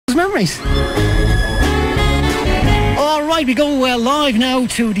Memories. All right, we go live now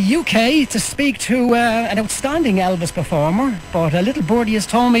to the UK to speak to an outstanding Elvis performer. But a little birdie has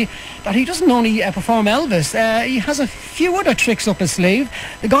told me that he doesn't only perform Elvis, he has a few other tricks up his sleeve.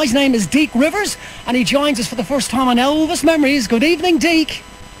 The guy's name is Deak Rivers, and he joins us for the first time on Elvis Memories. Good evening, Deak.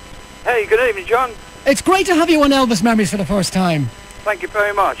 Hey, good evening, John. It's great to have you on Elvis Memories for the first time. Thank you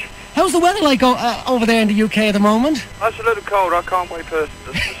very much. How's the weather like over there in the UK at the moment? It's a little cold. I can't wait for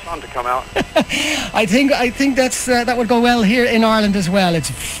the sun to come out. I think that's that would go well here in Ireland as well. It's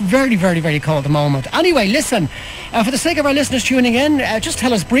very, very, very cold at the moment. Anyway, listen, for the sake of our listeners tuning in, just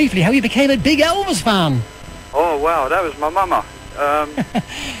tell us briefly how you became a big Elvis fan. Oh, wow, that was my mama.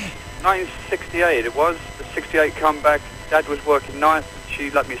 1968 it was. The 68 comeback. Dad was working nights.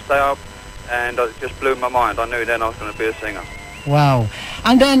 She let me stay up, and it just blew my mind. I knew then I was going to be a singer. Wow.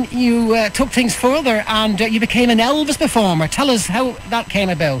 And then you took things further and you became an Elvis performer. Tell us how that came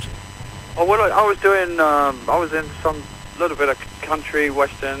about. Oh, well, I was doing, I was in some little bit of country,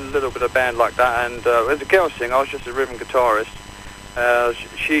 western, a little bit of band like that, and as a girl singer, I was just a rhythm guitarist.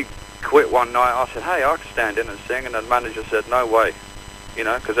 She quit one night. I said, hey, I can stand in and sing, and the manager said, no way, you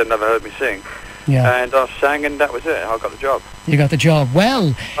know, because they'd never heard me sing. Yeah. And I sang, and that was it. I got the job. You got the job.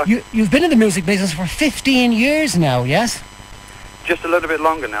 Well, you've been in the music business for 15 years now, yes? Just a little bit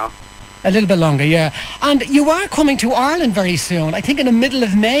longer now. A little bit longer, yeah. And you are coming to Ireland very soon, I think in the middle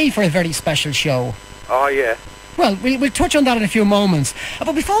of May, for a very special show. Oh, yeah. Well, we'll touch on that in a few moments.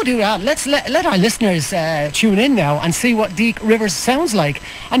 But before we do that, let's let our listeners tune in now and see what Deak Rivers sounds like.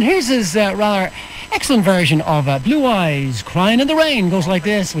 And here's his rather excellent version of Blue Eyes Crying in the Rain. Goes like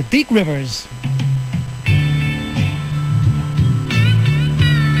this with Deak Rivers.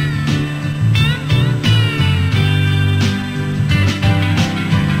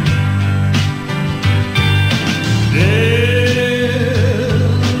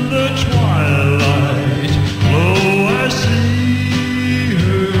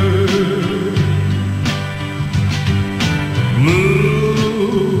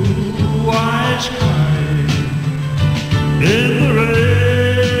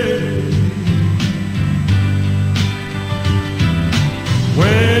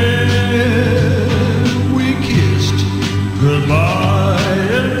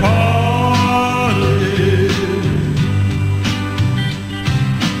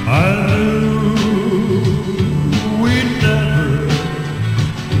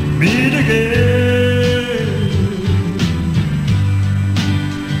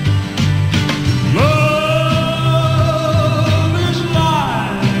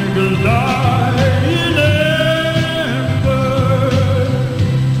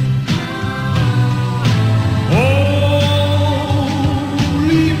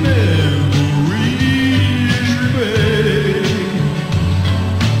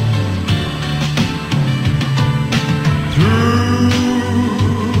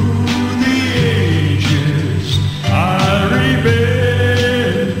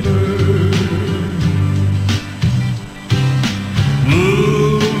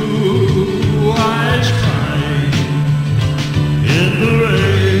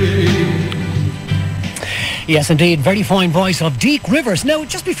 Yes, indeed. Very fine voice of Deak Rivers. Now,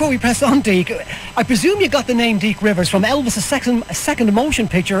 just before we press on, Deak, I presume you got the name Deak Rivers from Elvis' second motion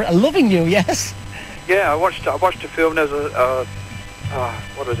picture, Loving You, yes? Yeah, I watched a film. There's a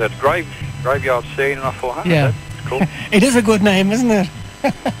what was it? Graveyard scene, and I thought, yeah, that's cool. It is a good name, isn't it?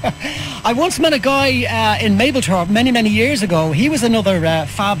 I once met a guy in Mablethorpe many years ago. He was another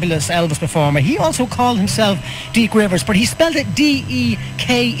fabulous Elvis performer. He also called himself Deak Rivers, but he spelled it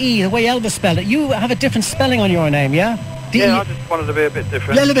D-E-K-E, the way Elvis spelled it. You have a different spelling on your name, yeah? Yeah, I just wanted to be a bit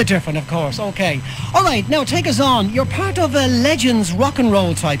different. A little bit different, of course. Okay. All right, now take us on. You're part of a Legends rock and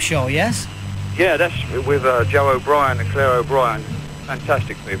roll type show, yes? Yeah, that's with Joe O'Brien and Claire O'Brien.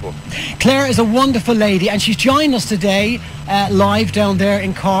 Fantastic people. Claire is a wonderful lady, and she's joined us today live down there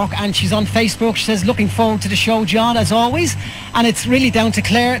in Cork, and she's on Facebook. She says, looking forward to the show, John, as always. And it's really down to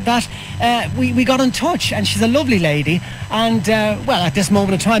Claire that we got in touch, and she's a lovely lady. And, well, at this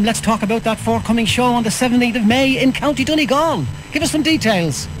moment in time, let's talk about that forthcoming show on the 17th of May in County Donegal. Give us some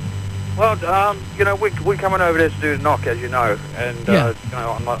details. Well, you know, we're coming over there to do the knock, as you know. And, you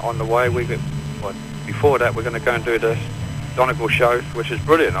know, on the way, before that, we're going to go and do the Donegal show, which is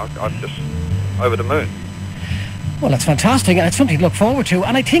brilliant. I'm just over the moon. Well, that's fantastic, and it's something to look forward to.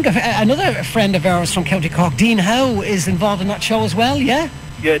 And I think another friend of ours from County Cork, Dean Howe, is involved in that show as well, yeah?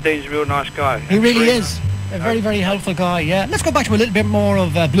 Yeah, Dean's a real nice guy. He really is. A very helpful guy, yeah. Let's go back to a little bit more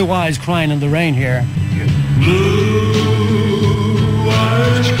of Blue Eyes Crying in the Rain here. Yeah. Blue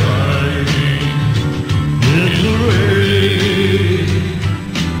eyes crying in the rain.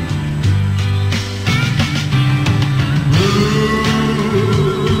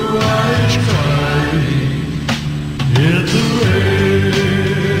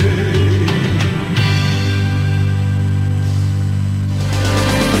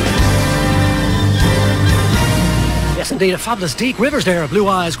 indeed. A fabulous Deak Rivers there, Blue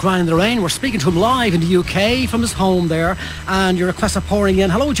Eyes Crying in the Rain. We're speaking to him live in the UK from his home there, and your requests are pouring in.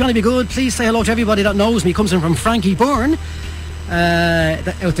 Hello, Johnny Be Good. Please say hello to everybody that knows me. He comes in from Frankie Byrne.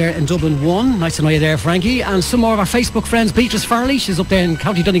 Out there in Dublin 1. Nice to know you there, Frankie. And some more of our Facebook friends. Beatrice Farley, she's up there in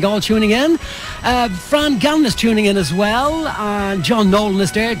County Donegal tuning in. Fran Gannon is tuning in as well. And John Nolan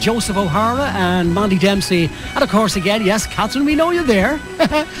is there. Joseph O'Hara and Mandy Dempsey. And of course again, yes, Catherine, we know you're there.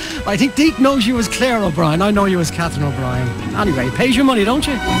 I think Deak knows you as Claire O'Brien. I know you as Catherine O'Brien. Anyway, pays your money, don't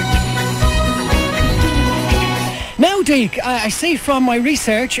you? Now, Deak, I see from my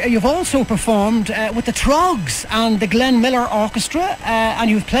research you've also performed with the Trogs and the Glenn Miller Orchestra, and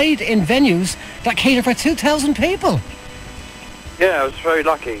you've played in venues that cater for 2,000 people. Yeah, I was very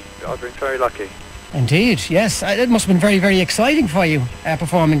lucky. I've been very lucky. Indeed, yes. It must have been very, very exciting for you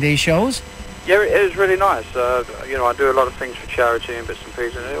performing these shows. Yeah, it was really nice. You know, I do a lot of things for charity and bits and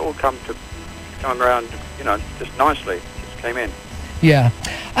pieces, and it all come around, you know, just nicely. Just came in. Yeah.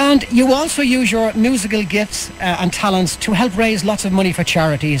 And you also use your musical gifts and talents to help raise lots of money for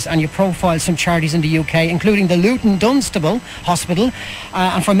charities, and you profile some charities in the UK, including the Luton Dunstable Hospital,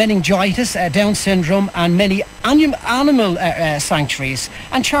 and for meningitis, Down syndrome, and many animal sanctuaries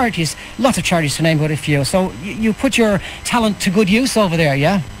and charities, lots of charities to name but a few. So you put your talent to good use over there,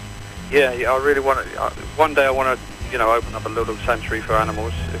 yeah? Yeah, I really want to, one day I want to, you know, open up a little sanctuary for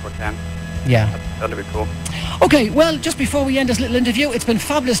animals if I can. Yeah. That'd be cool. Okay, well, just before we end this little interview, it's been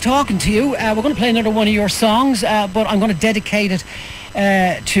fabulous talking to you. We're going to play another one of your songs, but I'm going to dedicate it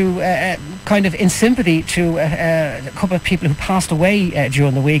to kind of in sympathy to a couple of people who passed away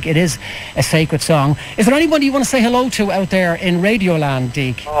during the week. It is a sacred song. Is there anybody you want to say hello to out there in Radioland,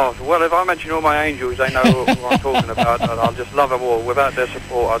 Deak? Oh, well, if I mention all my angels, they know who I'm talking about. I'll just love them all. Without their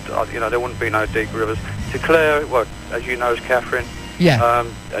support, you know, there wouldn't be no Deak Rivers. To Claire, well, as you know, is Catherine. Yeah.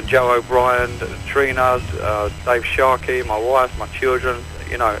 Joe O'Brien, Trina, Dave Sharkey, my wife, my children,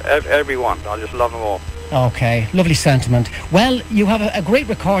 you know, everyone. I just love them all. Okay, lovely sentiment. Well, you have a great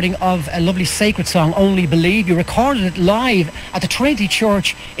recording of a lovely sacred song, Only Believe. You recorded it live at the Trinity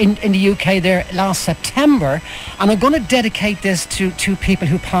Church in the UK there last September. And I'm going to dedicate this to two people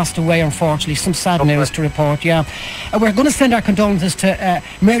who passed away, unfortunately. Some sad news to report, yeah. We're going to send our condolences to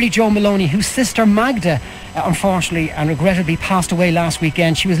Mary Jo Maloney, whose sister Magda, unfortunately and regrettably, passed away last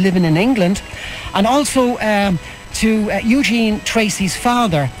weekend. She was living in England. And also to Eugene Tracy's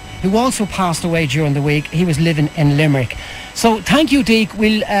father, who also passed away during the week. He was living in Limerick. So thank you, Deak.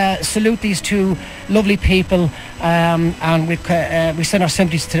 We'll salute these two lovely people, and we send our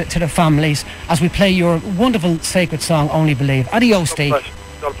sympathies to the families as we play your wonderful sacred song, Only Believe. Adios, Deak.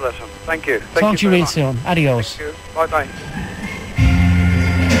 God bless them. Thank you. Talk to you real soon. Adios. Thank you. Bye-bye.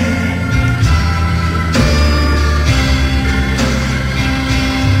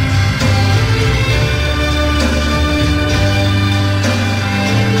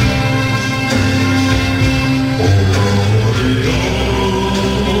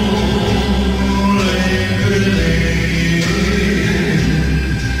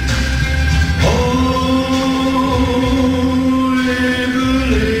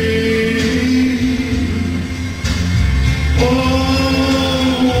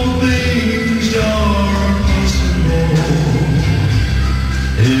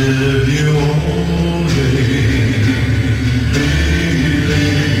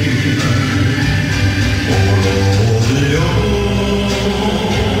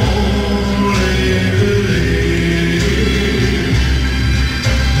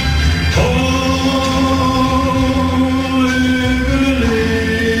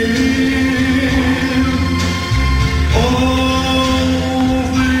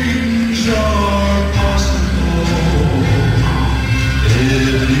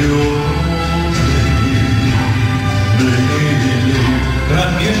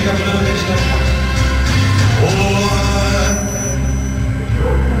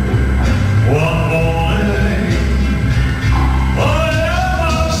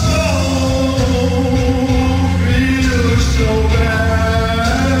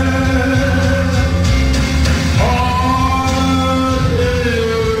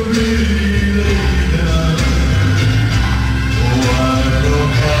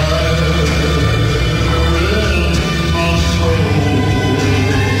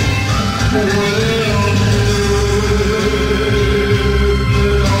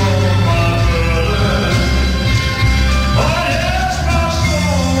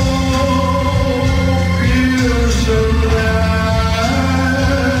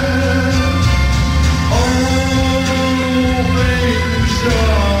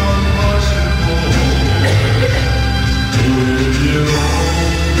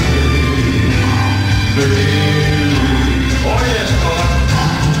 Baby